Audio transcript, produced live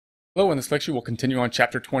Hello, in this lecture we'll continue on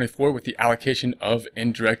chapter 24 with the allocation of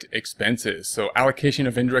indirect expenses. So allocation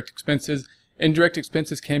of indirect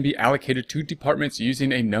expenses can be allocated to departments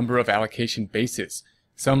using a number of allocation bases.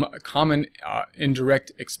 Some common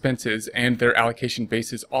indirect expenses and their allocation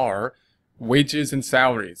bases are wages and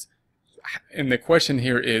salaries. And the question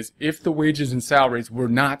here is, if the wages and salaries were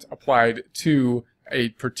not applied to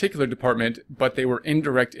a particular department, but they were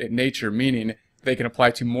indirect in nature, meaning they can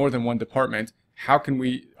apply to more than one department, how can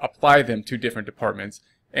we apply them to different departments?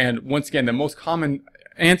 And once again, the most common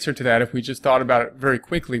answer to that, if we just thought about it very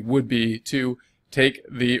quickly, would be to take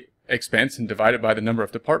the expense and divide it by the number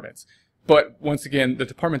of departments. But once again, the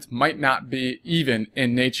departments might not be even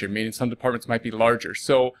in nature, meaning some departments might be larger.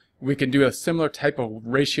 So we can do a similar type of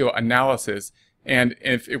ratio analysis. And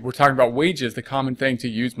if we're talking about wages, the common thing to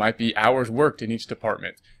use might be hours worked in each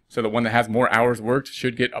department. So the one that has more hours worked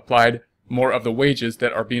should get applied more of the wages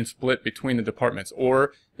that are being split between the departments.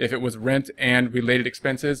 Or if it was rent and related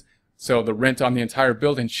expenses, so the rent on the entire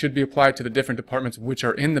building should be applied to the different departments which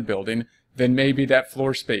are in the building, then maybe that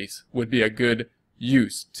floor space would be a good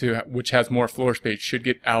use to which has more floor space should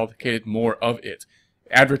get allocated more of it.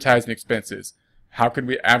 Advertising expenses. How could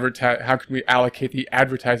we allocate the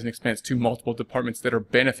advertising expense to multiple departments that are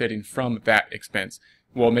benefiting from that expense?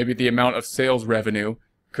 Well, maybe the amount of sales revenue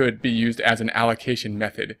could be used as an allocation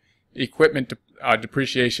method. Equipment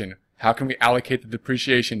depreciation. How can we allocate the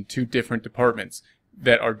depreciation to different departments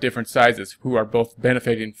that are different sizes who are both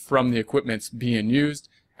benefiting from the equipments being used?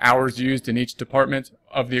 Hours used in each department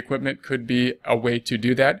of the equipment could be a way to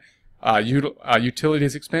do that.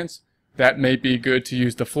 Utilities expense. That may be good to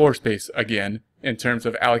use the floor space again in terms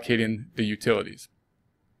of allocating the utilities.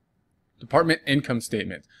 Department income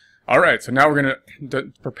statement. Alright, so now we're going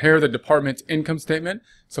to prepare the department income statement.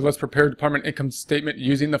 So let's prepare department income statement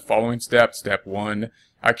using the following steps. Step 1,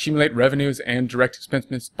 accumulate revenues and direct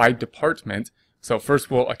expenses by department. So first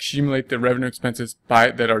we'll accumulate the revenue expenses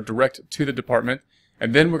that are direct to the department,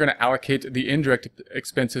 and then we're going to allocate the indirect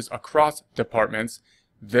expenses across departments.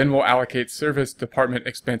 Then we'll allocate service department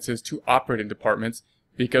expenses to operating departments,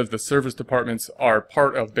 because the service departments are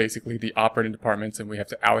part of basically the operating departments and we have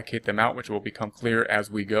to allocate them out, which will become clear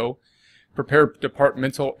as we go. Prepare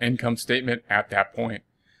departmental income statement at that point.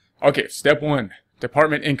 Okay, step 1,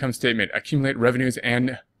 department income statement. Accumulate revenues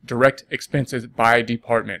and direct expenses by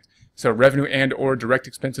department. So revenue and or direct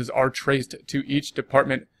expenses are traced to each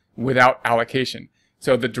department without allocation.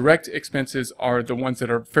 So the direct expenses are the ones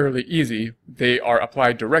that are fairly easy. They are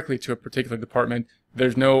applied directly to a particular department.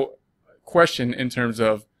 There's no question in terms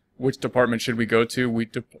of which department should we go to. We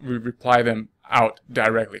reply them out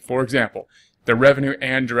directly. For example, the revenue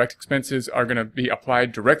and direct expenses are going to be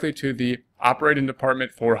applied directly to the operating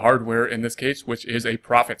department for hardware in this case, which is a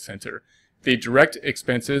profit center. The direct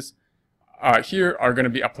expenses here are going to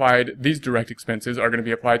be applied, these direct expenses are going to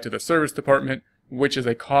be applied to the service department, which is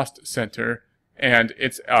a cost center, and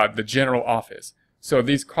it's the general office. So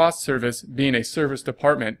these cost service being a service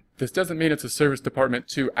department, this doesn't mean it's a service department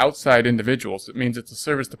to outside individuals. It means it's a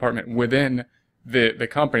service department within the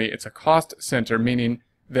company. It's a cost center, meaning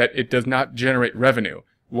that it does not generate revenue.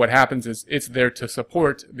 What happens is it's there to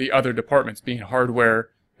support the other departments, being hardware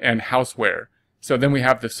and houseware. So then we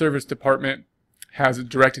have the service department has a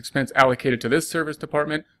direct expense allocated to this service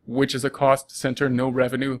department, which is a cost center, no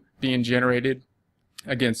revenue being generated.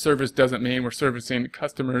 Again, service doesn't mean we're servicing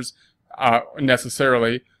customers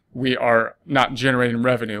necessarily. We are not generating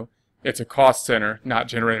revenue. It's a cost center, not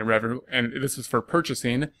generating revenue, and this is for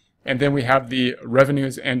purchasing. And then we have the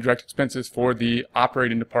revenues and direct expenses for the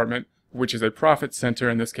operating department, which is a profit center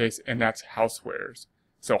in this case, and that's housewares.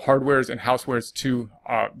 So hardwares and housewares, two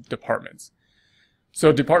departments.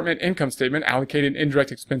 So department income statement, allocating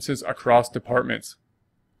indirect expenses across departments.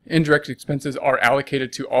 Indirect expenses are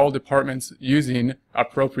allocated to all departments using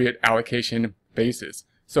appropriate allocation bases.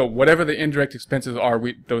 So whatever the indirect expenses are,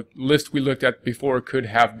 the list we looked at before could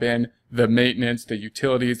have been the maintenance, the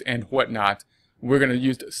utilities, and whatnot. We're going to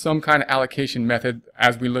use some kind of allocation method,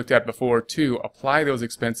 as we looked at before, to apply those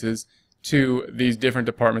expenses to these different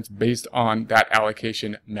departments based on that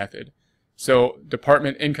allocation method. So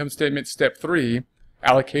department income statement, step 3,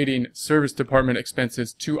 allocating service department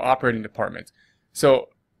expenses to operating departments. So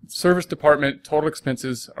service department total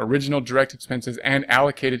expenses, original direct expenses, and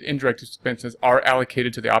allocated indirect expenses are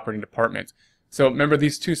allocated to the operating department. So remember,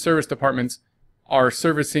 these two service departments are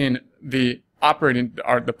servicing the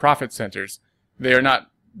profit centers. They are not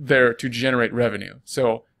there to generate revenue.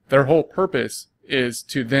 So their whole purpose is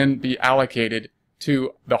to then be allocated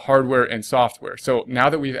to the hardware and software. So now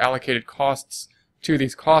that we've allocated costs to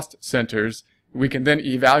these cost centers, we can then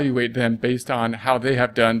evaluate them based on how they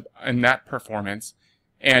have done in that performance.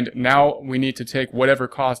 And now we need to take whatever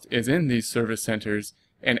cost is in these service centers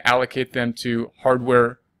and allocate them to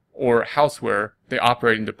hardware or houseware, the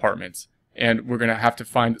operating departments. And we're going to have to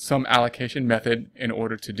find some allocation method in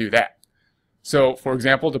order to do that. So, for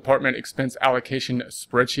example, department expense allocation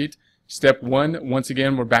spreadsheet. Step 1, once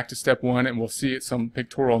again, we're back to step 1, and we'll see some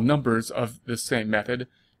pictorial numbers of this same method.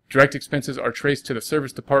 Direct expenses are traced to the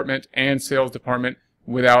service department and sales department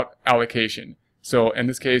without allocation. So in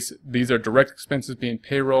this case, these are direct expenses being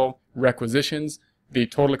payroll, requisitions, the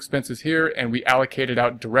total expenses here, and we allocate it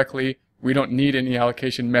out directly. We don't need any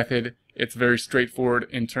allocation method. It's very straightforward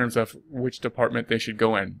in terms of which department they should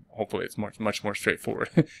go in. Hopefully it's much more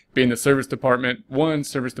straightforward. Being the service department 1,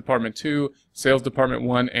 service department 2, sales department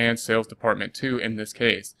 1, and sales department 2 in this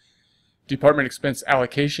case. Department expense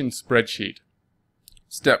allocation spreadsheet.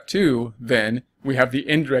 Step 2, then, we have the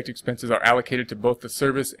indirect expenses are allocated to both the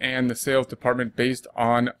service and the sales department based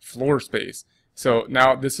on floor space. So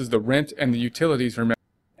now this is the rent and the utilities, remember,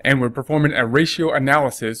 and we're performing a ratio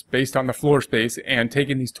analysis based on the floor space and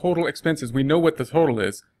taking these total expenses. We know what the total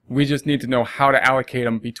is. We just need to know how to allocate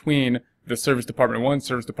them between the service department 1,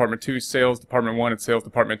 service department 2, sales department 1, and sales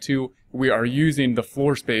department 2. We are using the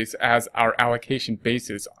floor space as our allocation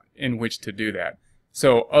basis in which to do that.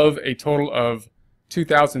 So of a total of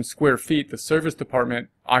 2,000 square feet, the service department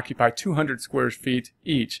occupies 200 square feet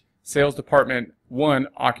each. Sales department 1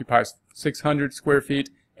 occupies 600 square feet,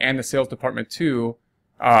 and the sales department 2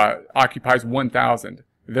 occupies 1,000.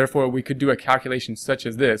 Therefore, we could do a calculation such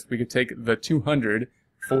as this. We could take the 200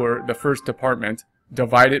 for the first department,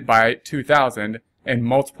 divide it by 2,000, and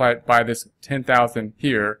multiply it by this 10,000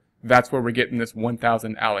 here. That's where we're getting this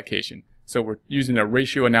 1,000 allocation. So we're using a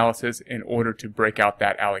ratio analysis in order to break out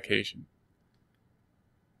that allocation.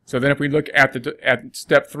 So then if we look at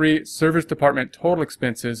step 3, service department total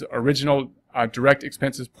expenses, original direct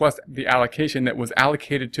expenses plus the allocation that was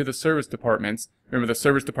allocated to the service departments. Remember, the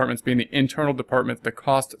service departments being the internal departments, the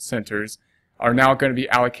cost centers, are now going to be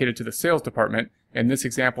allocated to the sales department, in this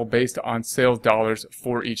example based on sales dollars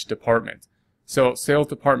for each department. So sales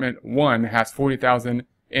department 1 has 40,000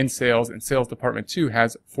 in sales, and sales department 2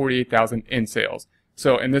 has 48,000 in sales.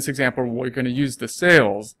 So in this example, we're going to use the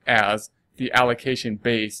sales as the allocation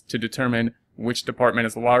base to determine which department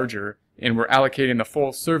is larger, and we're allocating the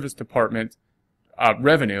full service department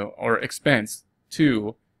revenue or expense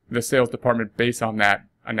to the sales department based on that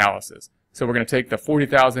analysis. So we're going to take the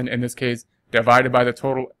 40,000 in this case divided by the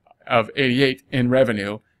total of 88 in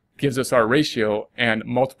revenue, gives us our ratio, and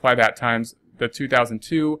multiply that times the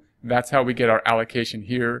 2002. That's how we get our allocation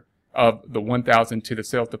here of the 1,000 to the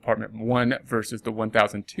sales department 1 versus the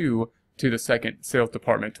 1,002 to the second sales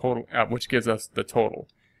department total, which gives us the total.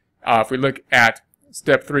 If we look at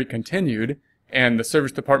step 3 continued, and the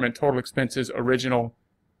service department total expenses, original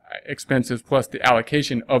expenses plus the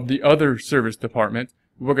allocation of the other service department,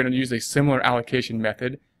 we're going to use a similar allocation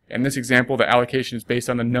method. In this example, the allocation is based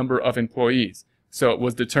on the number of employees. So it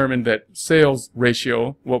was determined that sales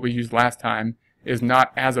ratio, what we used last time, is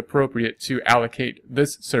not as appropriate to allocate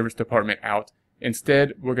this service department out.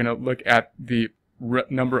 Instead, we're going to look at the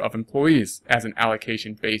number of employees as an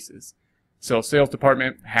allocation basis. So sales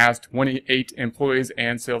department has 28 employees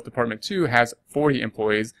and sales department 2 has 40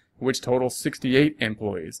 employees, which totals 68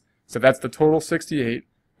 employees. So that's the total 68.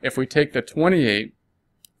 If we take the 28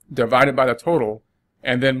 divided by the total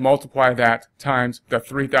and then multiply that times the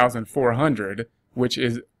 3,400, which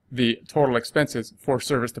is the total expenses for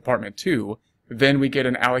service department 2, then we get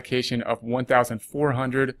an allocation of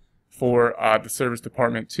 1,400 for the service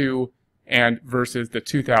department 2 and versus the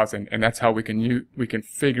 2,000, and that's how we can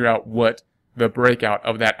figure out what the breakout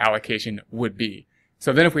of that allocation would be.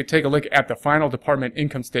 So then if we take a look at the final department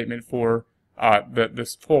income statement for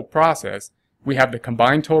this whole process, we have the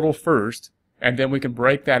combined total first, and then we can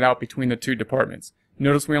break that out between the two departments.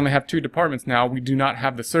 Notice we only have two departments now. We do not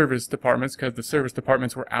have the service departments because the service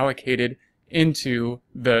departments were allocated into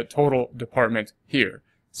the total department here.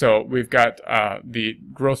 So we've got the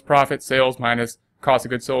gross profit, sales minus cost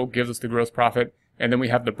of goods sold gives us the gross profit, and then we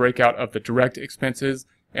have the breakout of the direct expenses,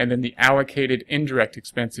 and then the allocated indirect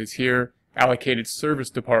expenses here, allocated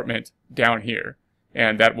service department down here.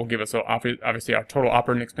 And that will give us obviously our total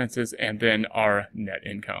operating expenses and then our net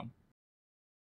income.